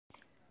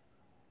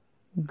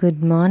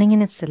Good morning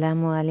and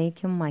Assalamu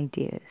alaikum, my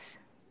dears.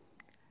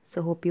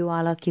 So, hope you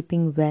all are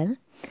keeping well.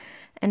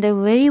 And a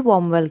very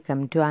warm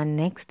welcome to our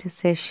next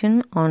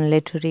session on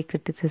literary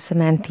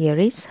criticism and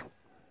theories.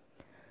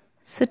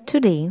 So,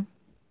 today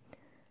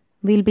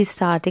we'll be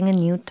starting a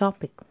new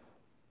topic.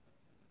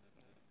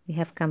 We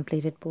have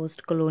completed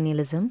post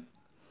colonialism,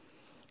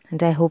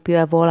 and I hope you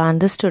have all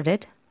understood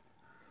it.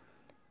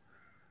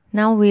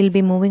 Now, we'll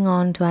be moving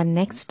on to our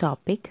next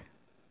topic.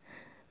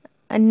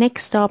 A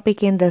next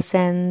topic, in the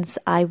sense,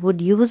 I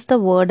would use the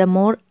word a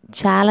more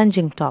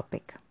challenging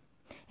topic.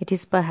 It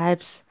is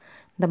perhaps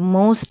the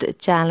most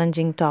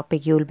challenging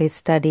topic you will be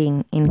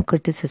studying in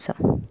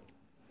criticism,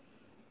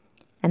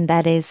 and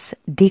that is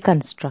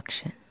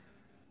deconstruction.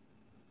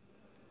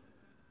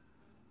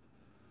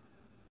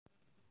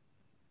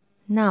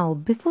 Now,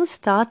 before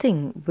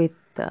starting with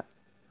the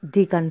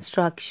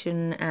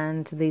deconstruction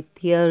and the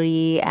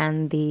theory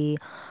and the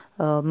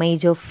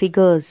major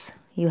figures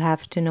you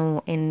have to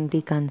know in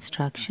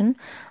deconstruction,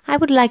 I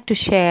would like to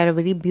share a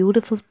very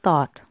beautiful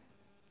thought.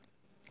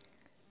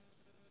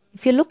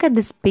 If you look at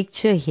this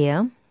picture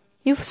here,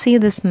 you see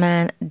this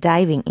man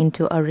diving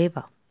into a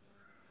river.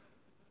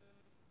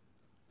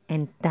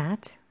 And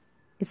that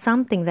is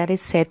something that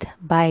is said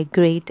by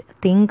great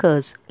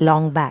thinkers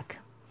long back.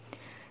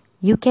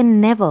 You can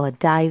never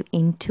dive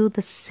into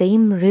the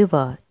same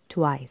river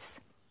twice.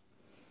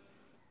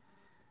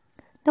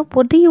 Now,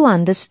 what do you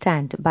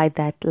understand by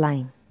that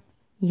line?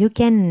 You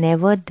can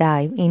never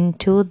dive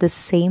into the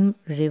same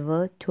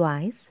river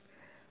twice.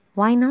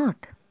 Why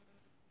not?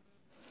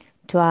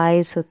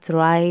 Twice or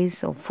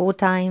thrice or 4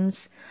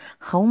 times.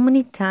 How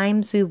many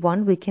times we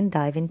want, we can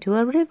dive into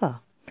a river.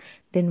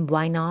 Then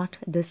why not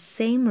the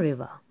same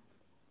river?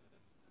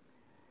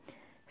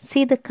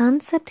 See, the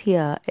concept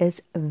here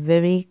is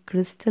very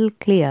crystal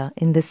clear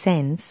in the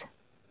sense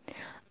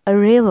a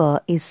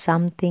river is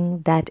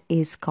something that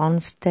is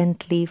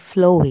constantly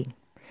flowing.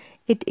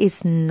 It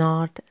is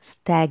not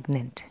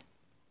stagnant.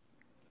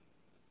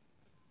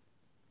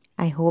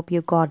 I hope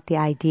you got the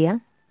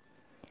idea.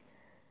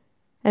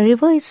 A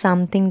river is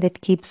something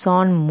that keeps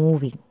on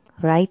moving,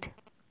 right?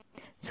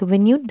 So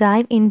when you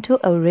dive into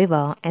a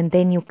river and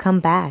then you come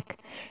back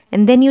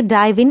and then you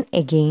dive in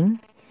again,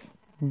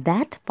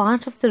 that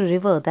part of the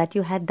river that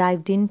you had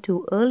dived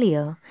into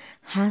earlier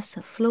has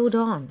flowed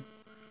on,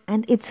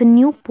 and it's a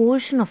new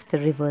portion of the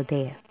river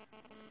there.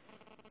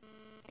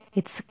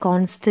 It's a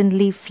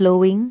constantly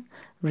flowing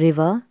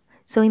river,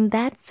 so in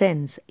that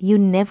sense, you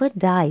never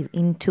dive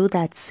into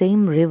that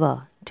same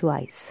river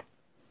twice.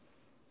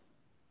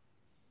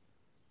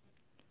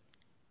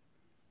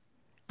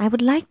 I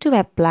would like to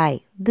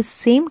apply the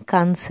same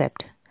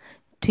concept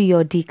to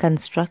your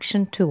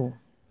deconstruction too.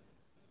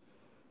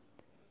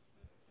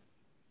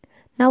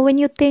 Now, when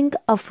you think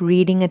of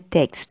reading a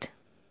text,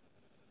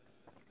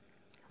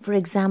 for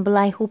example,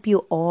 I hope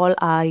you all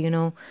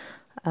are,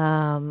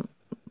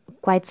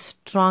 quite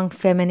strong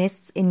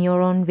feminists in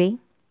your own way.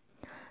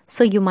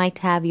 So you might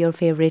have your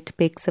favorite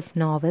picks of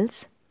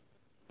novels.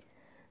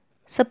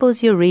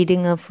 Suppose you're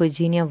reading a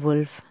Virginia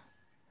Woolf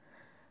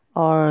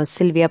or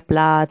Sylvia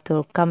Plath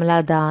or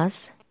Kamala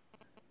Das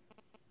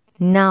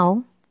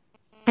now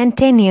and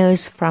 10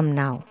 years from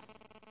now.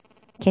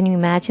 Can you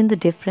imagine the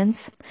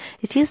difference?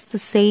 It is the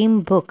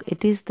same book,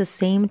 it is the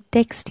same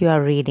text you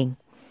are reading.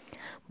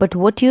 But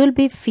what you will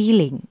be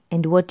feeling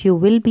and what you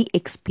will be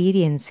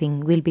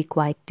experiencing will be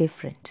quite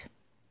different.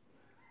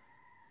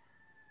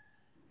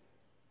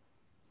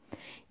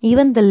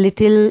 Even the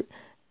little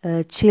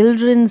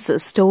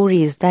children's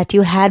stories that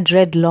you had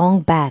read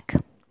long back,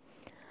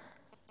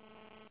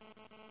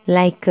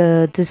 like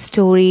the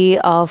story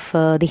of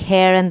the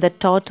hare and the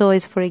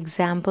tortoise, for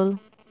example,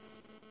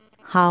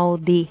 how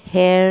the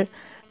hare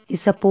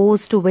is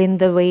supposed to win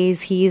the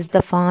race, he is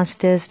the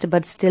fastest,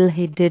 but still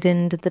he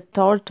didn't. The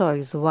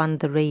tortoise won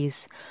the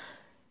race.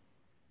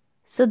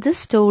 So this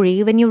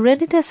story, when you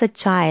read it as a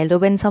child, or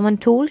when someone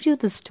told you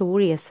the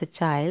story as a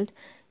child,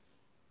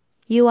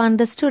 you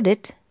understood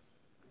it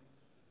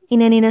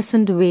in an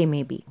innocent way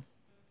maybe.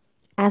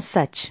 As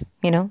such,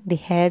 the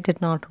hare did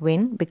not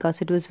win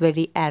because it was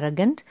very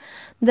arrogant.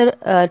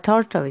 The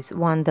tortoise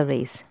won the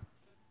race.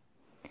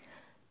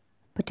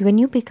 But when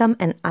you become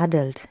an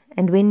adult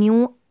and when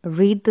you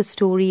read the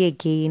story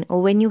again,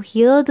 or when you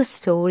hear the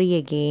story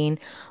again,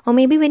 or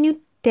maybe when you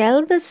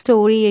tell the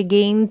story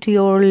again to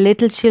your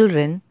little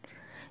children,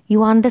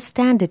 you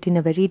understand it in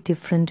a very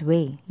different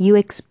way. You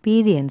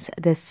experience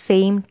the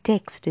same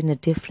text in a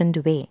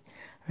different way,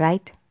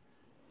 right?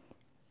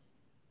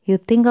 You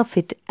think of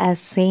it as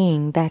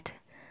saying that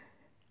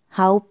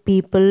how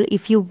people,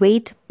 if you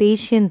wait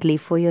patiently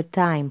for your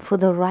time, for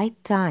the right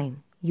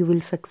time, you will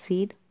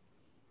succeed.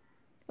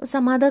 Or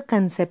some other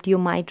concept you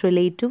might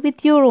relate to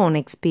with your own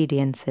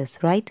experiences,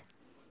 right?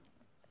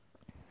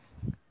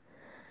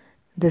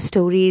 The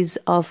stories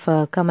of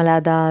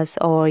Kamala Das,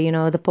 or,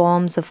 the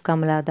poems of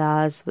Kamala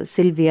Das,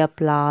 Sylvia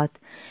Plath,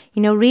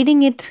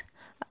 reading it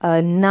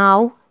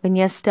now when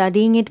you're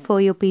studying it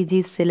for your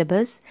PG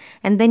syllabus,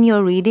 and then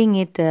you're reading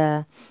it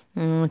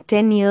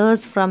 10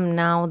 years from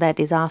now, that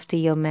is after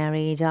your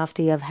marriage,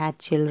 after you have had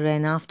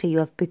children, after you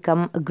have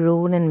become a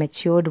grown and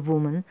matured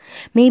woman,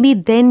 maybe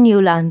then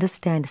you'll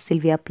understand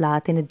Sylvia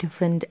Plath in a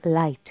different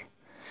light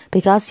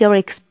because your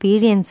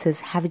experiences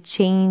have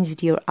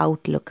changed your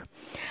outlook.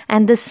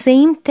 And the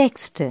same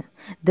text,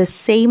 the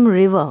same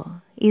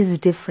river is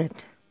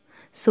different.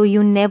 So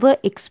you never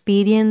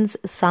experience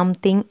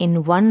something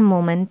in one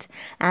moment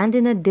and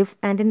in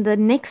the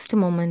next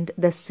moment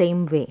the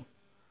same way.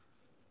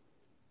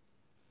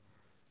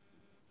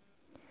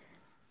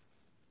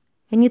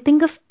 When you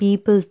think of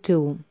people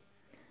too,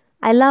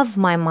 I love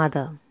my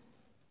mother.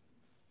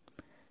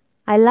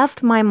 I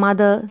loved my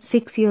mother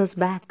 6 years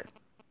back.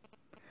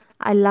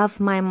 I love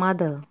my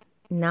mother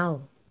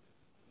now.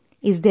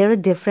 Is there a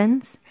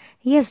difference?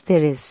 Yes,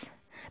 there is.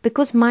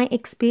 Because my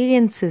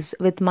experiences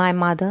with my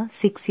mother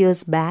 6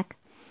 years back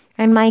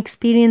and my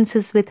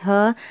experiences with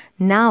her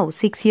now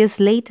 6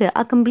 years later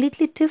are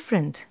completely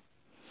different.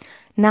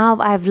 Now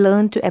I've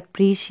learned to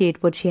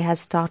appreciate what she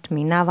has taught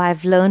me. Now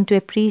I've learned to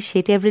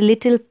appreciate every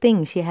little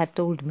thing she had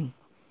told me.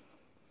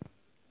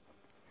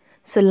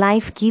 So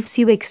life gives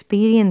you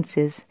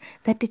experiences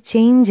that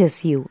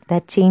changes you,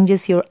 that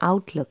changes your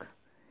outlook.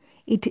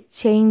 It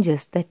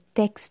changes the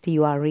text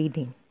you are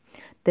reading.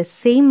 The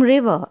same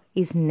river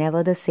is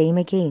never the same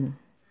again.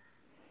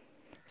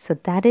 So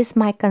that is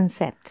my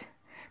concept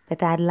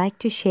that I'd like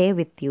to share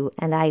with you,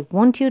 and I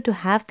want you to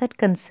have that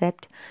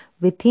concept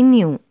within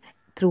you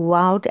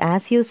throughout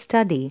as you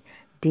study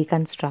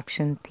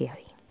deconstruction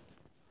theory.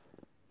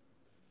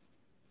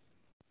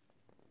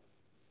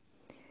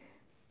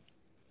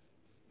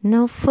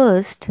 Now,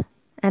 first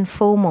and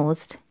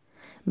foremost,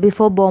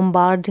 before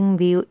bombarding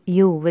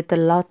you with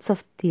lots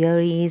of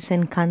theories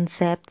and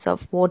concepts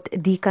of what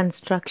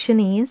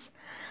deconstruction is,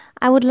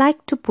 I would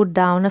like to put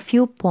down a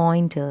few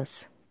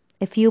pointers,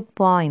 a few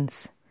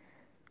points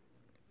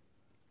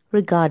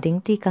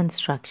regarding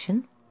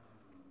deconstruction.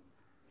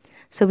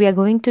 So we are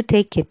going to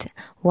take it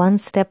one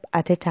step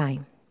at a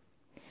time.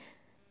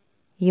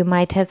 You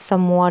might have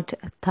somewhat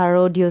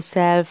thoroughd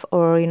yourself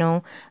or,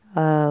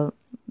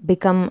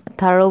 become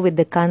thorough with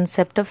the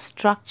concept of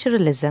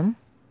structuralism.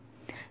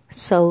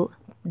 So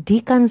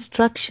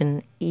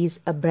deconstruction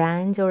is a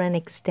branch or an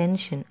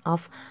extension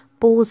of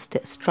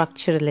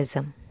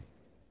post-structuralism.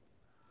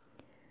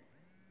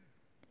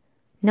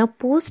 Now,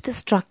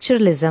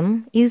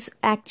 post-structuralism is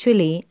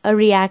actually a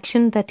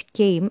reaction that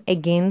came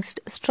against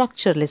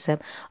structuralism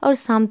or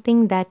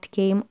something that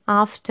came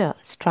after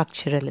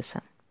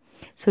structuralism.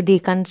 So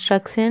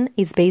deconstruction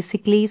is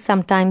basically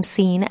sometimes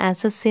seen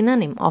as a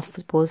synonym of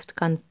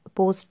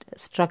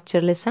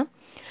post-structuralism,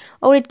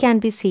 or it can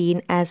be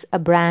seen as a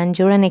branch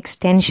or an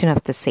extension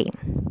of the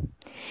same.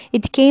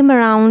 It came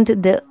around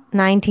the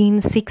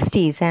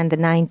 1960s and the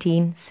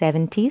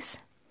 1970s.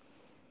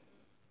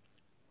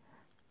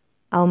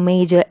 Our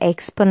major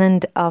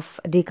exponent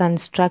of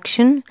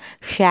deconstruction,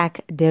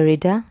 Jacques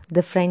Derrida,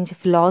 the French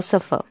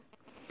philosopher.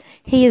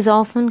 He is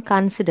often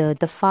considered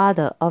the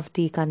father of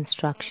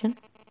deconstruction.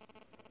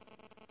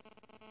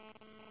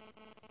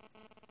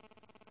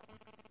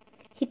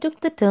 He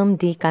took the term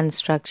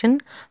deconstruction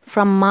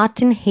from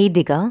Martin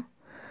Heidegger,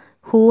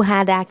 who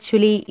had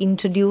actually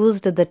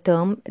introduced the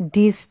term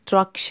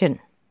destruction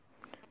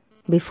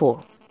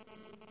before.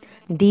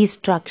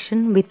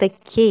 Destruction with a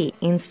K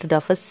instead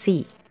of a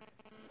C.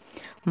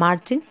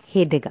 Martin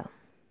Heidegger.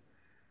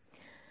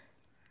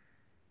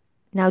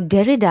 Now,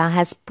 Derrida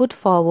has put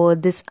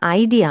forward this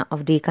idea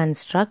of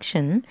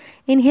deconstruction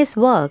in his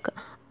work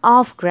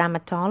of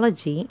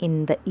Grammatology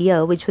in the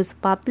year which was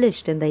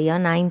published in the year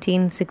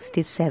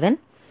 1967,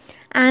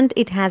 and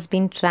it has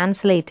been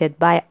translated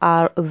by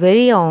our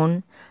very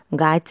own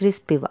Gayatri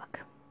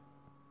Spivak.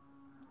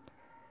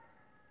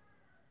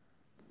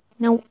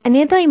 Now,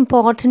 another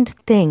important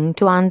thing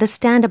to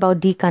understand about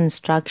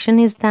deconstruction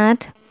is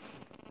that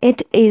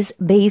it is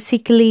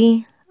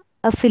basically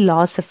a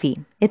philosophy.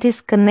 It is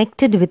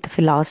connected with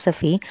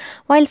philosophy,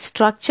 while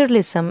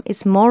structuralism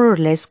is more or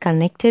less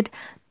connected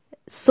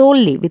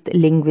solely with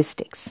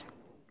linguistics.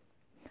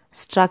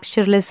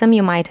 Structuralism,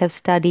 you might have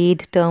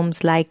studied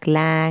terms like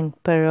lang,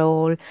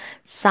 parole,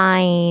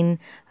 sign,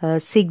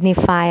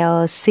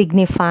 signifier,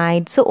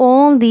 signified. So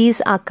all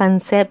these are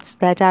concepts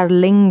that are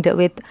linked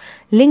with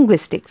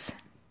linguistics.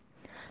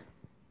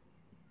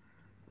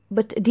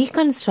 But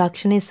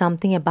deconstruction is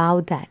something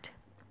about that.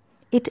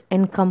 It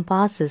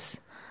encompasses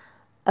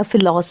a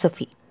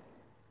philosophy.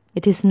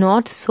 It is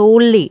not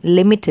solely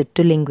limited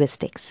to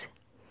linguistics.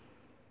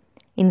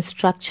 In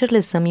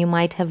structuralism, you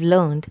might have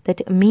learned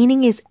that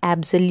meaning is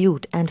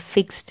absolute and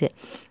fixed.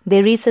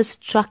 There is a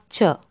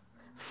structure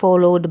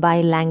followed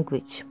by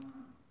language.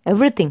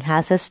 Everything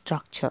has a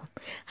structure.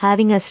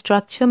 Having a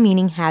structure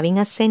meaning having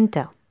a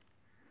center.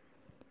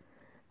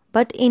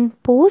 But in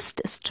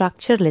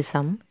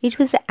post-structuralism, it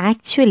was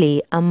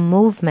actually a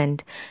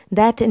movement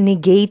that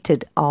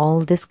negated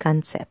all these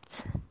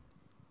concepts.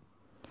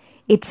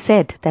 It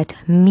said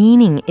that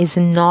meaning is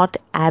not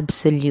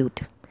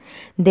absolute.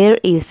 There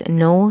is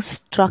no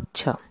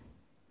structure.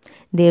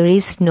 There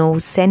is no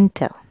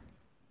center.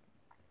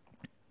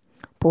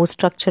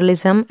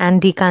 Post-structuralism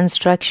and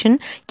deconstruction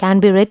can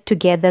be read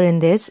together in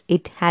this.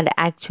 It had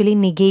actually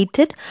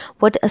negated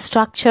what a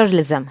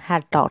structuralism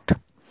had taught.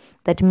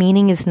 That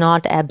meaning is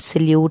not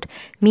absolute,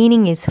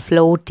 meaning is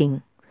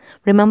floating.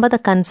 Remember the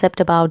concept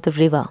about the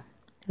river,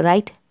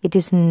 right? It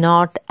is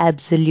not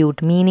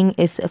absolute, meaning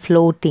is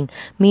floating,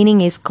 meaning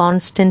is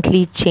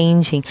constantly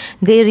changing.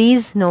 There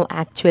is no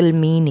actual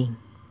meaning.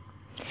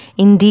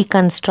 In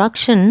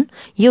deconstruction,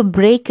 you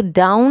break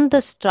down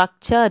the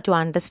structure to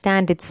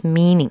understand its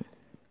meaning.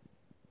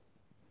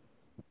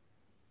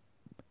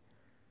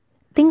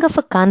 Think of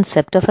a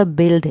concept of a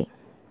building.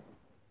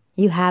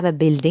 You have a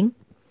building.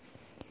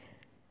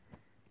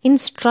 In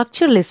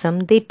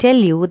structuralism, they tell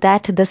you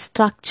that the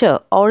structure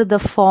or the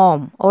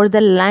form or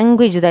the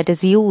language that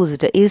is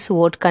used is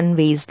what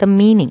conveys the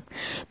meaning.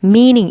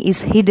 Meaning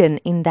is hidden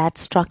in that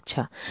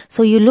structure.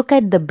 So you look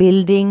at the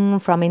building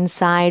from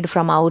inside,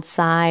 from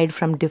outside,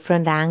 from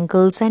different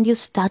angles, and you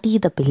study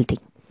the building.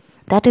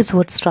 That is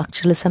what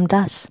structuralism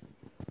does,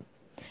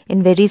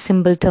 in very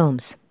simple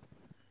terms.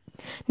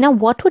 Now,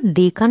 what would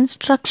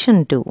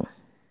deconstruction do?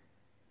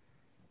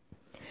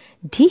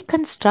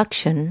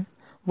 Deconstruction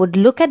would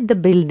look at the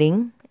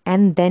building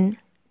and then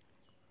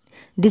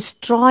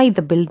destroy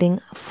the building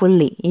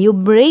fully. You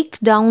break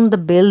down the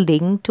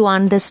building to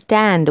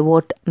understand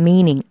what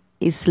meaning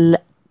is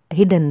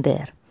hidden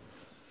there.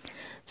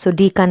 So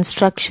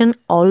deconstruction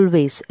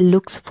always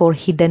looks for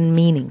hidden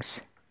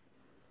meanings.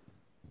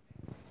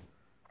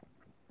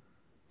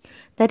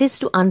 That is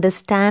to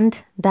understand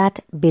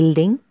that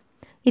building.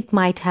 It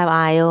might have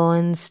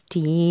iron,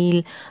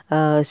 steel,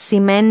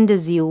 cement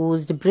is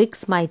used,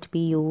 bricks might be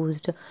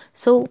used.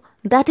 So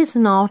that is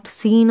not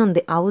seen on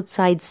the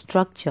outside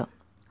structure.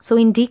 So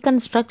in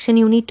deconstruction,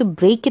 you need to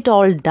break it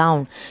all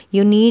down.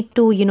 You need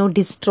to,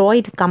 destroy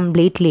it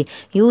completely.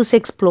 Use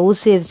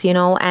explosives,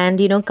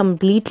 and,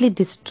 completely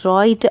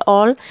destroy it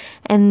all.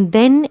 And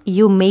then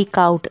you make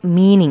out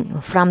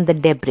meaning from the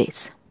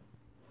debris.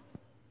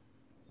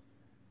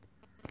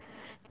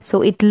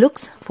 So it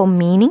looks for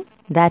meaning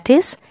that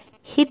is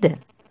hidden.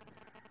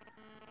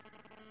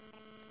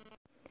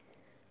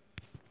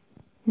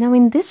 Now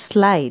in this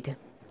slide,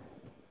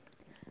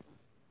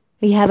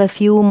 we have a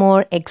few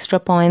more extra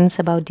points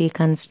about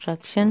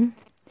deconstruction.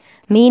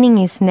 Meaning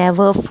is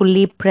never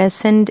fully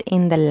present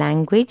in the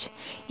language.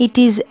 It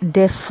is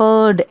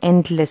deferred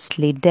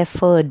endlessly.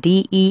 Deferred,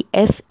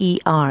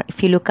 D-E-F-E-R.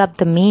 If you look up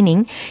the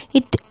meaning,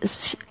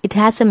 it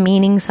has a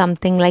meaning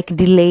something like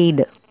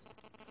delayed.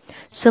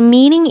 So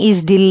meaning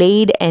is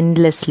delayed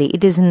endlessly.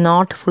 It is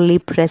not fully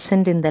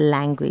present in the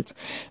language.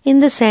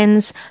 In the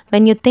sense,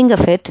 when you think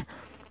of it,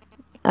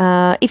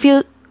 if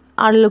you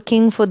are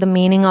looking for the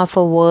meaning of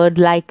a word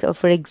like,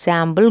 for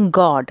example,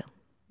 God,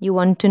 you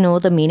want to know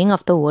the meaning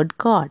of the word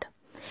God.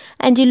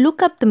 And you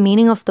look up the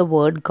meaning of the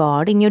word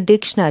God in your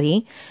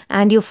dictionary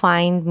and you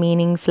find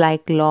meanings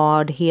like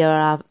Lord,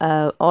 here,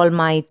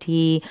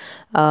 Almighty,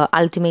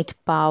 ultimate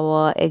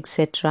power,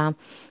 etc.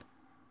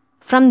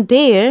 From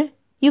there,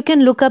 you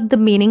can look up the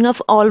meaning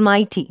of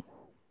Almighty,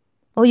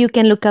 or you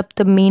can look up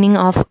the meaning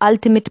of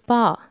ultimate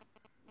power.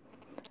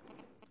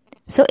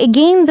 So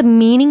again, the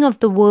meaning of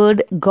the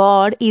word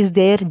God is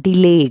there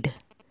delayed.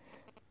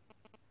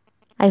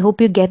 I hope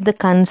you get the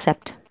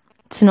concept.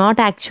 It's not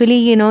actually,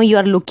 you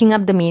are looking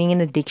up the meaning in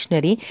a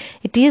dictionary.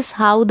 It is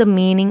how the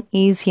meaning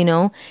is,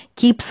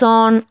 keeps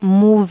on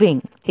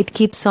moving. It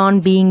keeps on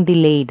being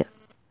delayed.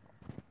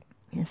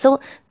 So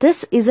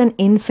this is an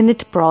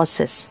infinite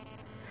process.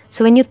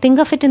 So when you think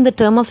of it in the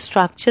term of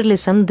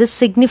structuralism, this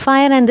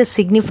signifier and the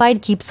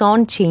signified keeps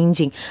on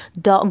changing.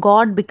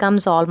 God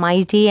becomes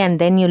Almighty, and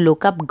then you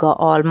look up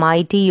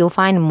Almighty, you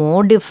find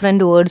more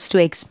different words to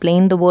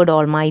explain the word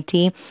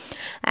Almighty.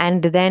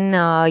 And then,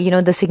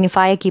 the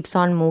signifier keeps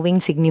on moving,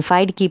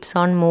 signified keeps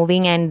on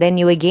moving, and then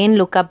you again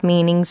look up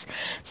meanings.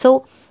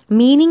 So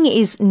meaning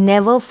is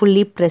never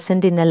fully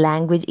present in a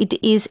language. It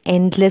is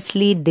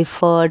endlessly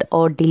deferred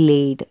or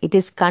delayed. It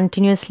is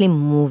continuously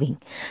moving.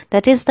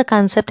 That is the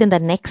concept in the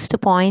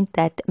next point,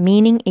 that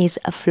meaning is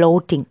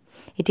floating.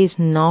 It is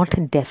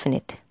not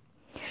definite.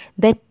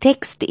 The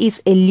text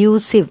is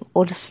elusive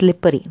or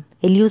slippery.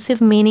 Elusive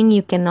meaning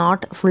you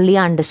cannot fully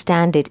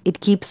understand it.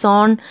 It keeps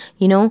on,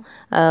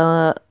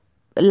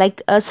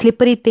 like a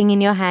slippery thing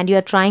in your hand. You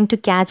are trying to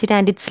catch it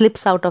and it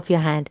slips out of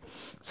your hand.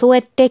 So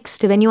a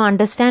text, when you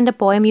understand a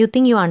poem, you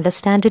think you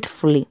understand it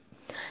fully.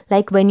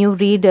 Like when you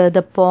read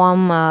the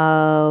poem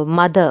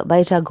Mother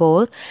by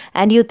Tagore,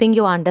 and you think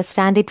you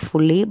understand it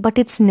fully, but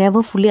it's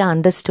never fully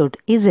understood,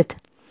 is it?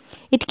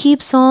 It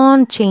keeps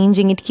on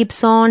changing, it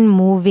keeps on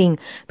moving,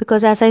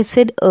 because as I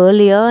said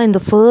earlier, in the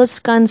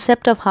first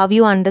concept of how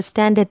you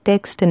understand a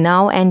text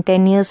now and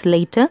 10 years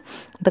later,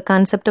 the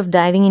concept of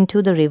diving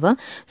into the river,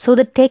 so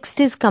the text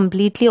is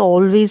completely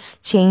always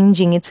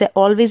changing. It's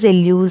always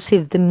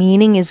elusive. The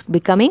meaning is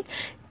becoming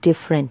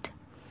different.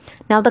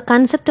 Now the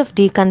concept of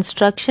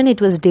deconstruction, it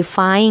was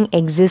defying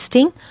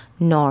existing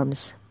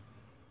norms.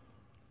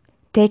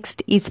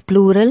 Text is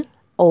plural,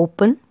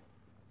 open.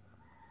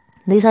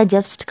 These are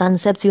just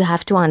concepts you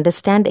have to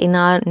understand. In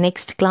our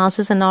next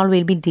classes and all,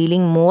 we'll be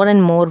dealing more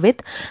and more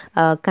with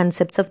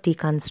concepts of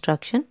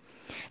deconstruction.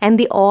 And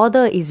the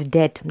author is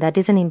dead. That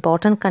is an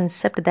important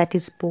concept that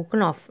is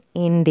spoken of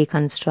in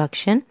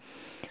deconstruction.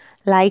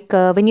 Like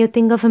when you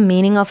think of a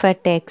meaning of a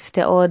text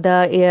or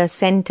the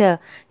center,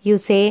 you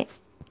say,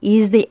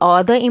 is the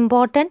author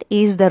important?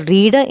 Is the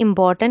reader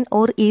important?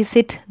 Or is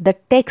it the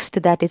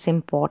text that is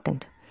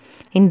important?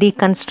 In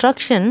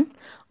deconstruction,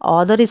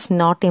 author is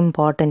not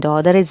important.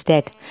 Author is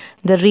dead.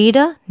 The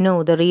reader?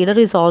 No, the reader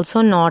is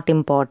also not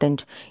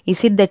important.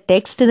 Is it the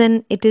text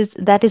then it is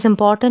that is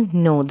important?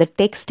 No, the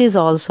text is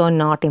also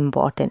not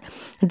important.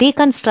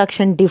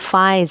 Deconstruction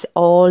defies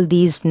all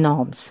these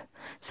norms.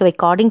 So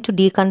according to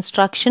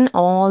deconstruction,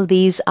 all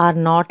these are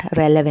not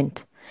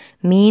relevant.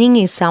 Meaning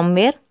is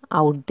somewhere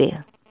out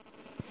there.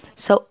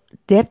 So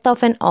death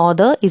of an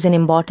author is an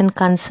important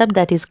concept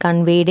that is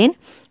conveyed in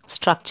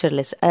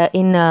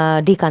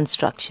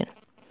deconstruction.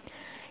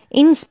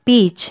 In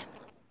speech,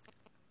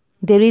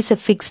 there is a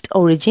fixed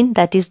origin,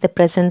 that is the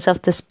presence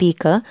of the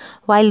speaker,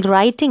 while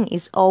writing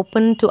is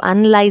open to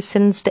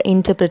unlicensed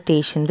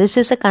interpretation. This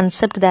is a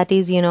concept that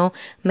is,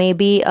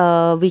 maybe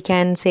we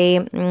can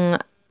say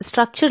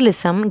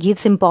structuralism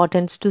gives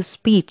importance to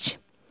speech.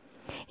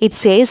 It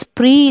says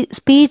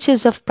speech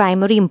is of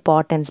primary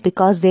importance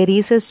because there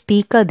is a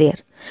speaker there.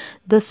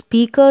 The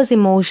speaker's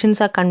emotions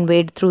are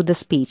conveyed through the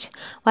speech.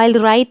 While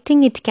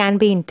writing, it can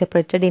be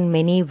interpreted in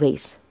many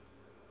ways.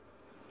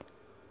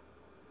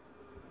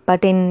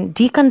 But in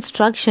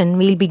deconstruction,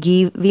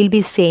 we'll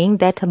be saying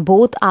that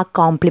both are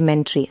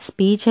complementary.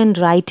 Speech and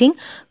writing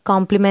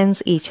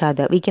complements each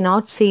other. We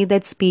cannot say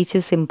that speech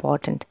is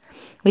important.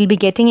 We'll be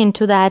getting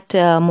into that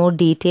more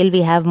detail.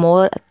 We have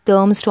more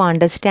terms to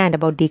understand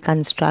about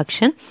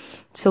deconstruction.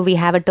 So we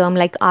have a term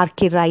like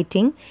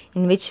archewriting,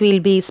 in which we'll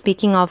be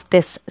speaking of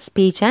this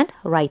speech and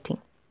writing.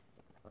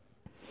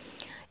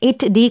 In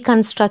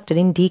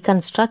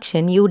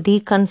deconstruction, you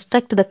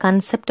deconstruct the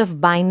concept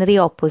of binary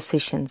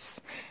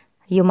oppositions.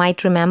 You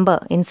might remember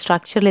in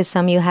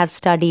structuralism you have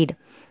studied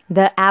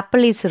the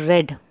apple is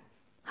red.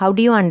 How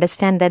do you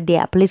understand that the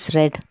apple is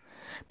red?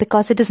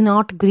 Because it is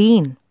not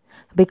green.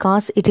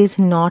 Because it is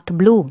not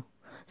blue.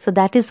 So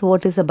that is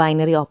what is a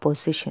binary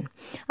opposition.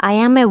 I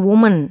am a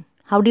woman.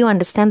 How do you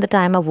understand that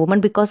I am a woman?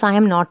 Because I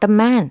am not a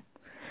man.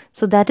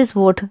 So that is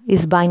what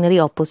is binary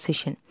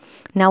opposition.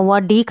 Now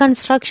what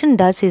deconstruction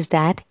does is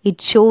that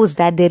it shows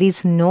that there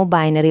is no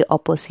binary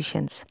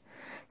oppositions.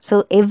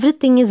 So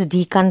everything is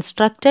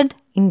deconstructed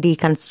in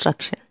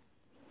deconstruction.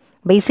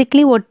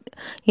 Basically what,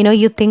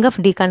 you think of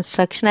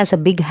deconstruction as a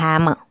big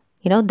hammer,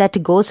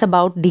 that goes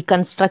about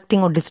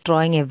deconstructing or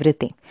destroying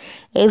everything.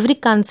 Every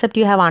concept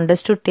you have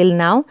understood till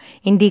now,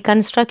 in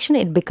deconstruction,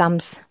 it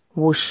becomes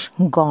whoosh,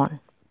 gone.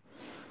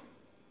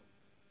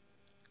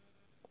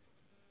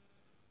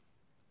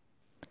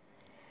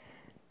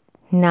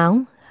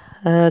 Now,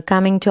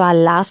 coming to our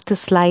last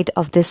slide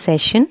of this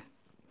session.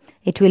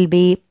 It will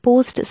be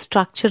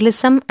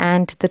post-structuralism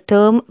and the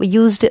term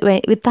used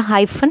with a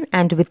hyphen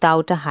and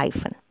without a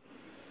hyphen.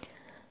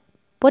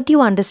 What do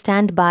you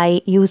understand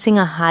by using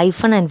a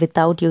hyphen and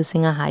without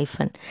using a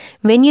hyphen?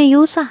 When you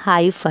use a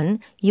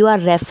hyphen, you are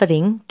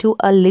referring to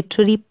a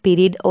literary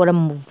period or a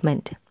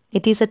movement.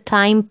 It is a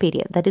time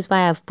period. That is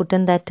why I've put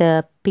in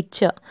that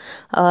picture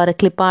or a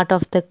clip art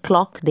of the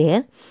clock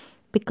there,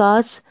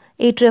 because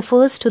it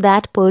refers to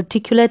that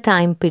particular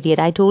time period.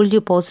 I told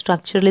you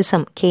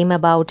post-structuralism came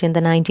about in the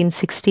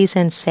 1960s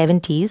and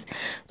 70s.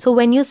 So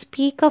when you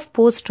speak of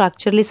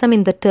post-structuralism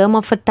in the term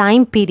of a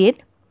time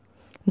period,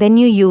 then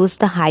you use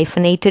the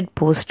hyphenated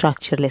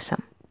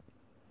post-structuralism.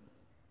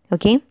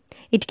 Okay?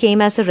 It came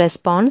as a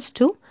response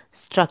to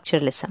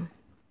structuralism.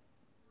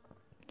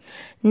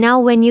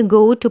 Now when you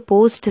go to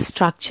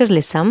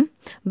post-structuralism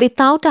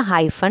without a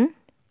hyphen,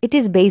 it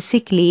is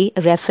basically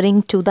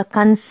referring to the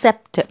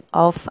concept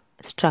of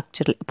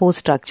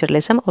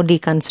post-structuralism or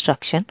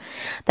deconstruction.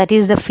 That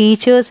is the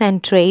features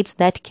and traits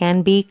that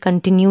can be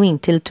continuing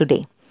till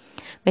today.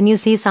 When you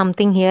see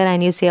something here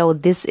and you say, oh,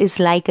 this is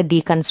like a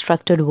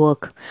deconstructed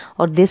work,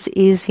 or this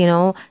is,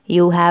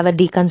 you have a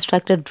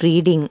deconstructed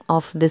reading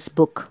of this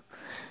book.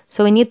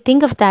 So when you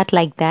think of that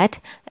like that,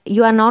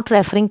 you are not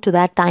referring to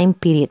that time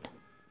period.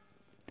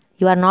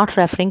 You are not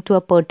referring to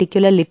a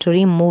particular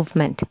literary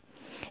movement.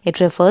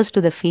 It refers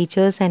to the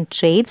features and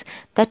traits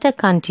that are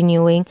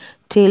continuing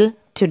till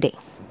today.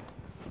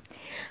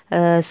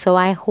 So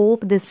I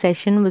hope this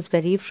session was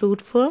very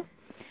fruitful.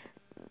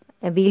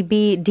 We'll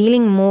be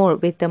dealing more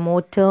with the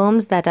more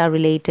terms that are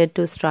related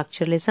to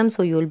structuralism,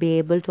 so you'll be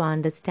able to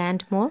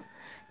understand more.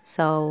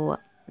 So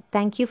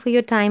thank you for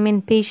your time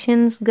and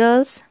patience,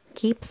 girls.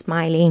 Keep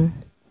smiling.